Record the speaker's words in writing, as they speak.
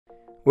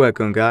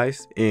Welcome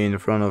guys, in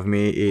front of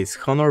me is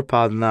Honor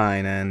Pad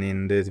 9 and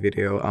in this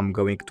video I'm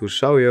going to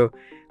show you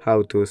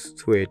how to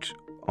switch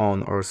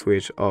on or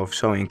switch off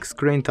showing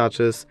screen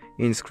touches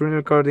in screen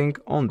recording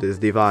on this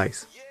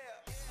device.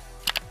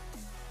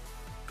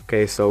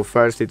 Okay, so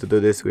firstly to do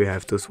this we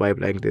have to swipe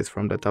like this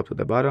from the top to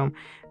the bottom,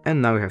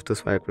 and now we have to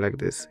swipe like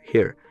this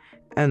here.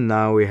 And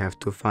now we have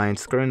to find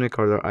screen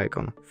recorder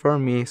icon. For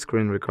me,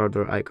 screen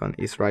recorder icon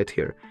is right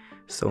here.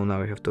 So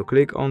now we have to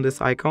click on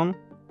this icon.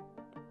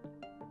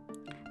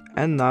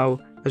 And now,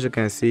 as you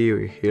can see,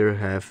 we here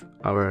have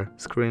our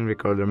screen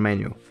recorder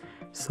menu.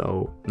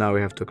 So now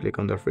we have to click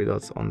on the three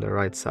dots on the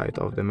right side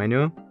of the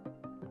menu.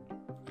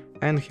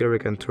 And here we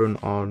can turn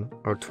on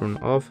or turn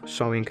off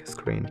showing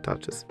screen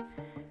touches.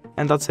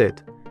 And that's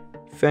it.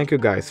 Thank you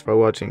guys for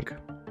watching.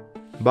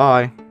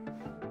 Bye!